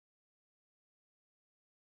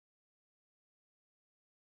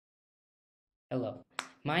Hello,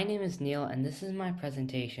 my name is Neil, and this is my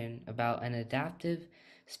presentation about an adaptive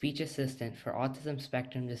speech assistant for autism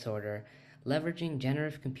spectrum disorder leveraging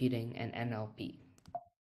generative computing and NLP.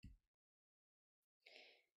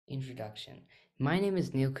 Introduction. My name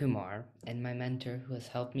is Neel Kumar, and my mentor, who has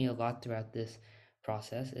helped me a lot throughout this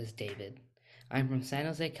process, is David. I'm from San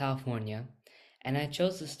Jose, California, and I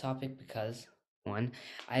chose this topic because, one,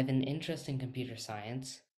 I have an interest in computer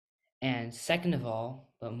science, and second of all,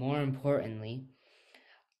 but more importantly,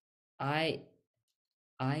 I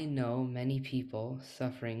I know many people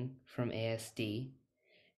suffering from ASD,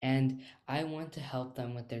 and I want to help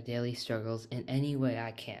them with their daily struggles in any way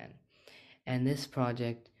I can. And this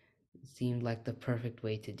project seemed like the perfect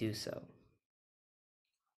way to do so.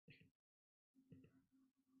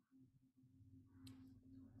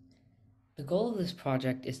 The goal of this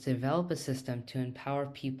project is to develop a system to empower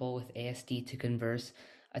people with ASD to converse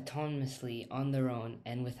autonomously on their own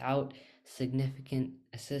and without significant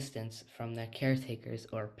assistance from their caretakers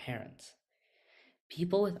or parents.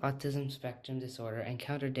 People with autism spectrum disorder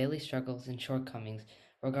encounter daily struggles and shortcomings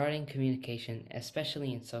regarding communication,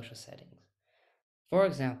 especially in social settings. For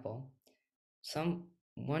example,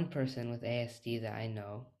 one person with ASD that I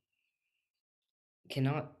know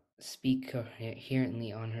cannot speak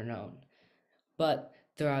coherently on her own. But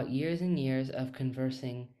throughout years and years of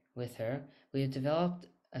conversing with her, we have developed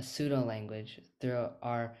a pseudo language through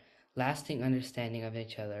our lasting understanding of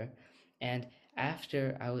each other. And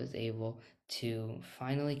after I was able to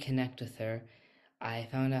finally connect with her, I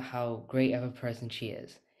found out how great of a person she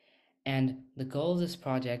is. And the goal of this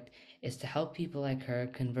project is to help people like her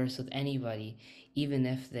converse with anybody, even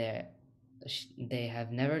if they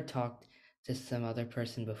have never talked to some other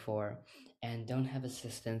person before and don't have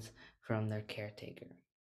assistance from their caretaker.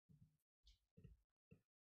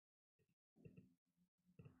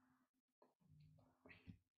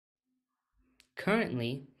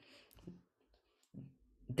 Currently,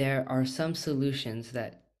 there are some solutions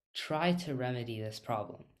that try to remedy this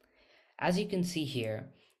problem. As you can see here,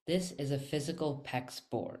 this is a physical PEX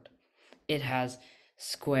board. It has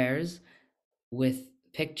squares with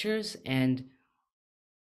pictures and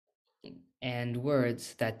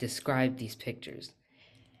words that describe these pictures.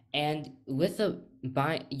 And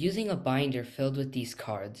using a binder filled with these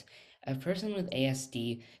cards, a person with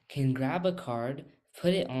ASD can grab a card,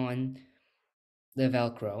 put it on the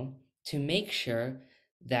Velcro to make sure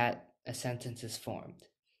that a sentence is formed.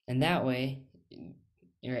 And that way,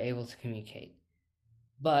 you're able to communicate.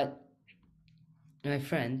 But my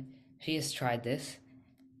friend, she has tried this,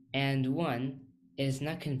 and one, it is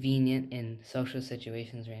not convenient in social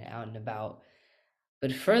situations when you're out and about.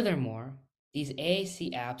 But furthermore, these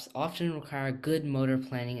AAC apps often require good motor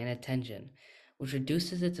planning and attention, which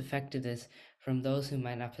reduces its effectiveness from those who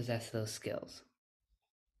might not possess those skills.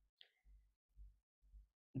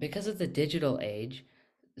 Because of the digital age,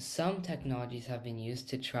 some technologies have been used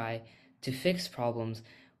to try to fix problems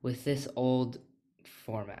with this old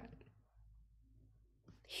format.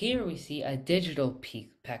 Here we see a digital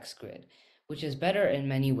PEX grid, which is better in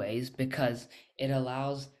many ways because it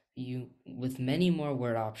allows you with many more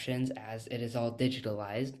word options as it is all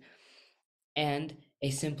digitalized and a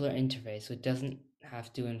simpler interface which doesn't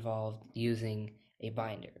have to involve using a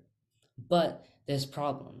binder. But there's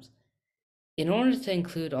problems. In order to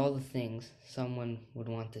include all the things someone would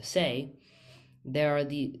want to say, there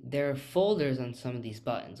are folders on some of these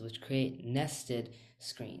buttons which create nested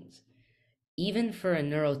screens. Even for a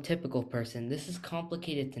neurotypical person, this is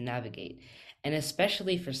complicated to navigate, and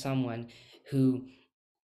especially for someone who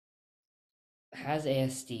has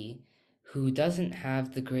ASD, who doesn't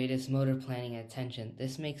have the greatest motor planning and attention,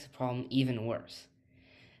 this makes the problem even worse.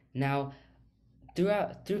 Now,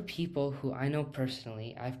 through people who I know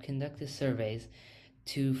personally, I've conducted surveys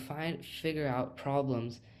to figure out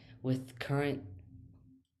problems with current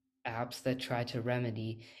apps that try to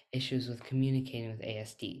remedy issues with communicating with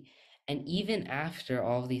ASD. And even after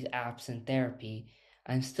all of these apps and therapy,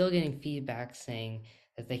 I'm still getting feedback saying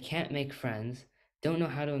that they can't make friends, don't know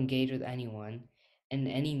how to engage with anyone in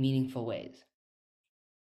any meaningful ways.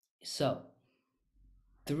 So,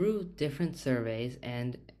 through different surveys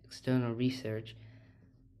and external research,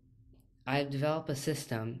 I've developed a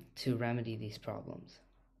system to remedy these problems.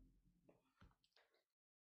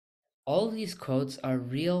 All of these quotes are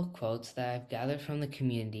real quotes that I've gathered from the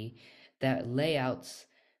community that lay out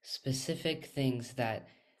specific things that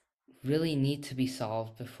really need to be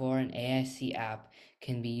solved before an AIC app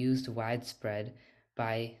can be used widespread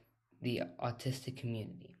by the autistic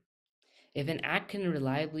community. If an app can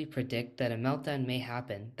reliably predict that a meltdown may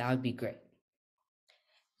happen, that would be great.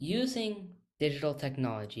 Using digital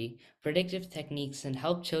technology, predictive techniques, and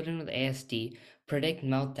help children with ASD predict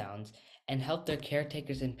meltdowns and help their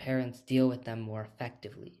caretakers and parents deal with them more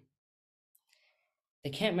effectively.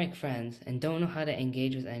 They can't make friends and don't know how to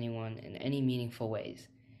engage with anyone in any meaningful ways.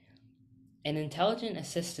 An intelligent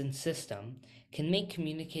assistance system can make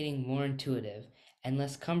communicating more intuitive and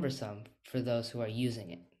less cumbersome for those who are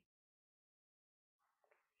using it.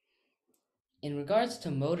 In regards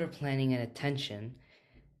to motor planning and attention,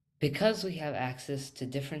 because we have access to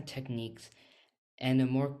different techniques and a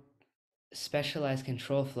more specialized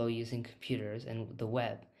control flow using computers and the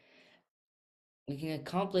web, we can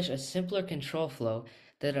accomplish a simpler control flow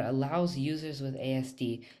that allows users with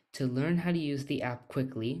ASD to learn how to use the app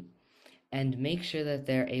quickly and make sure that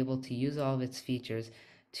they're able to use all of its features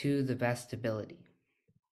to the best ability.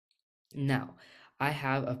 Now, I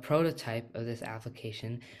have a prototype of this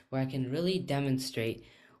application where I can really demonstrate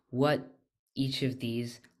what each of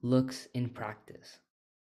these looks in practice.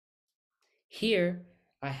 Here,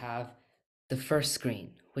 I have the first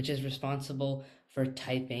screen, which is responsible for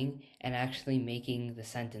typing and actually making the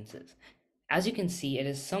sentences. As you can see, it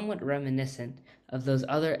is somewhat reminiscent of those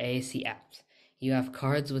other AAC apps. You have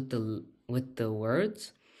cards with the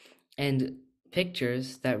words and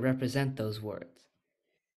pictures that represent those words.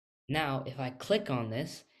 Now, if I click on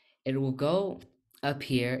this, it will go up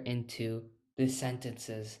here into the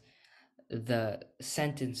sentences, the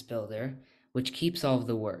sentence builder, which keeps all of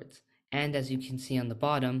the words. And as you can see on the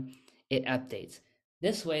bottom, it updates.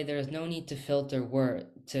 This way, there is no need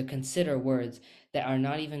to consider words that are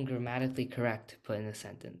not even grammatically correct to put in a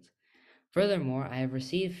sentence. Furthermore, I have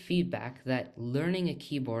received feedback that learning a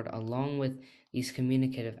keyboard along with these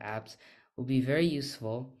communicative apps will be very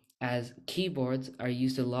useful, as keyboards are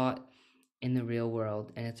used a lot in the real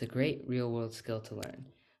world and it's a great real world skill to learn.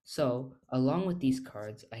 So, along with these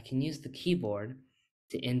cards, I can use the keyboard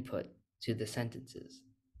to input to the sentences.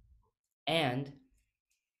 And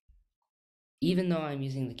even though I'm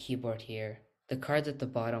using the keyboard here, the cards at the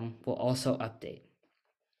bottom will also update.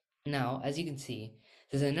 Now, as you can see,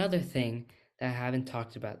 there's another thing that I haven't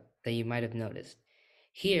talked about that you might have noticed.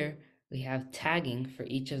 Here, we have tagging for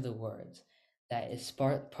each of the words that is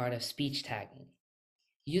part of speech tagging.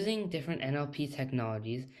 Using different NLP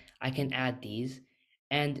technologies, I can add these,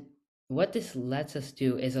 and what this lets us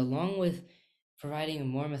do is, along with providing a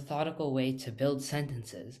more methodical way to build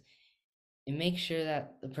sentences, it makes sure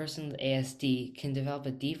that the person with ASD can develop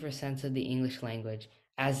a deeper sense of the English language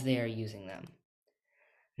as they are using them.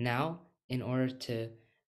 Now, in order to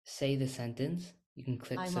say the sentence, you can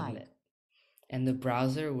click submit. And the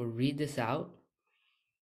browser will read this out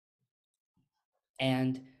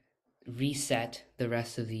and reset the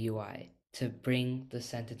rest of the UI to bring the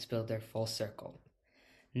sentence builder full circle.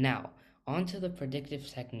 Now, onto the predictive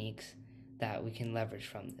techniques that we can leverage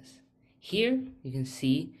from this. Here, you can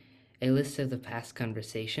see a list of the past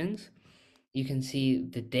conversations. You can see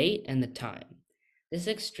the date and the time. This is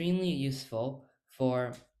extremely useful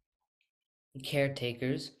for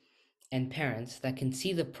caretakers and parents that can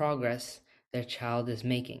see the progress their child is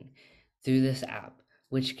making through this app,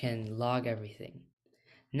 which can log everything.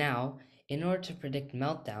 Now, in order to predict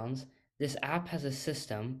meltdowns, this app has a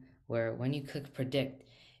system where when you click predict,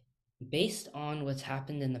 based on what's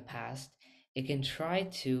happened in the past, it can try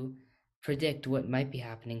to predict what might be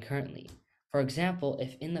happening currently. For example,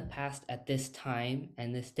 if in the past at this time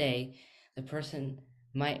and this day, the person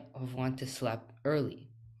might have wanted to sleep early.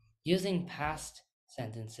 Using past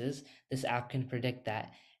sentences, this app can predict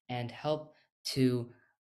that and help to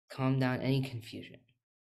calm down any confusion.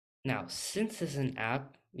 Now, since this is an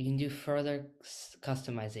app, we can do further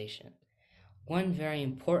customization. One very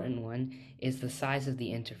important one is the size of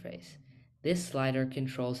the interface. This slider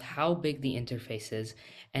controls how big the interface is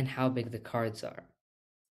and how big the cards are.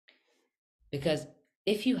 Because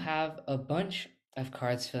if you have a bunch of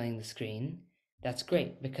cards filling the screen, that's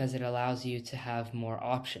great because it allows you to have more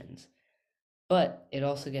options. But it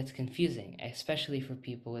also gets confusing, especially for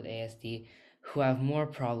people with ASD who have more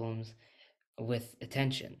problems with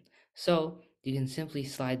attention. So you can simply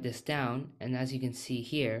slide this down, and as you can see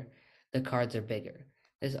here, the cards are bigger.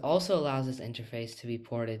 This also allows this interface to be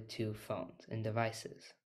ported to phones and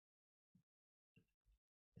devices.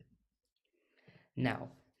 Now,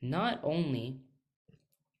 not only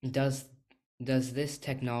does this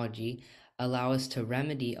technology allow us to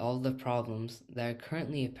remedy all the problems that are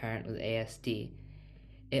currently apparent with ASD,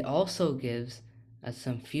 it also gives us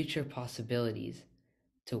some future possibilities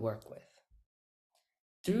to work with.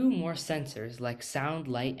 Through more sensors like sound,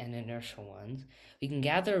 light, and inertial ones, we can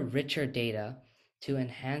gather richer data to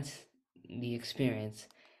enhance the experience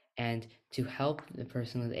and to help the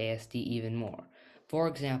person with ASD even more. For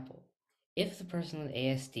example, if the person with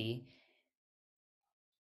ASD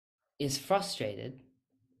is frustrated,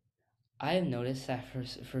 I have noticed that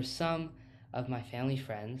for some of my family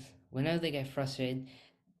friends, whenever they get frustrated,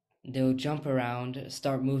 they'll jump around,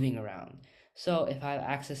 start moving around. So if I have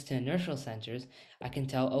access to inertial sensors, I can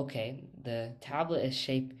tell, okay, the tablet is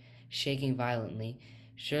shaking violently.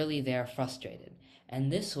 Surely they are frustrated.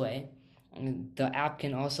 And this way, the app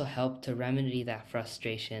can also help to remedy that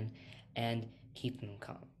frustration and keep them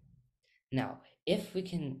calm. Now, if we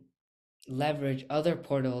can leverage other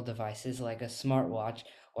portable devices like a smartwatch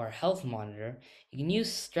or a health monitor, you can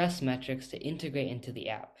use stress metrics to integrate into the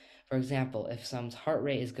app. For example, if someone's heart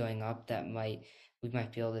rate is going up, we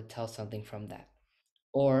might be able to tell something from that.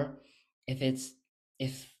 Or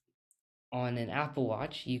if on an Apple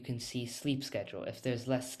Watch, you can see sleep schedule. If there's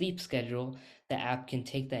less sleep schedule, the app can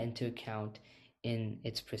take that into account in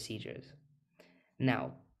its procedures.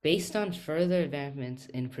 Now, based on further advancements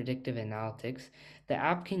in predictive analytics, the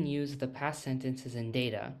app can use the past sentences and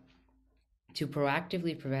data to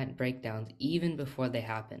proactively prevent breakdowns even before they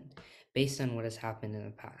happen, based on what has happened in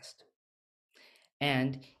the past.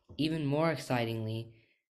 And even more excitingly,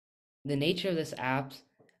 the nature of this app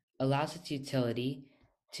allows its utility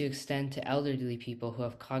to extend to elderly people who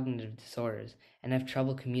have cognitive disorders and have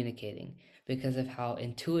trouble communicating because of how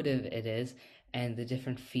intuitive it is and the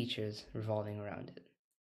different features revolving around it.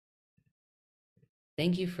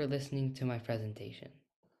 Thank you for listening to my presentation,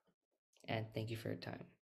 and thank you for your time.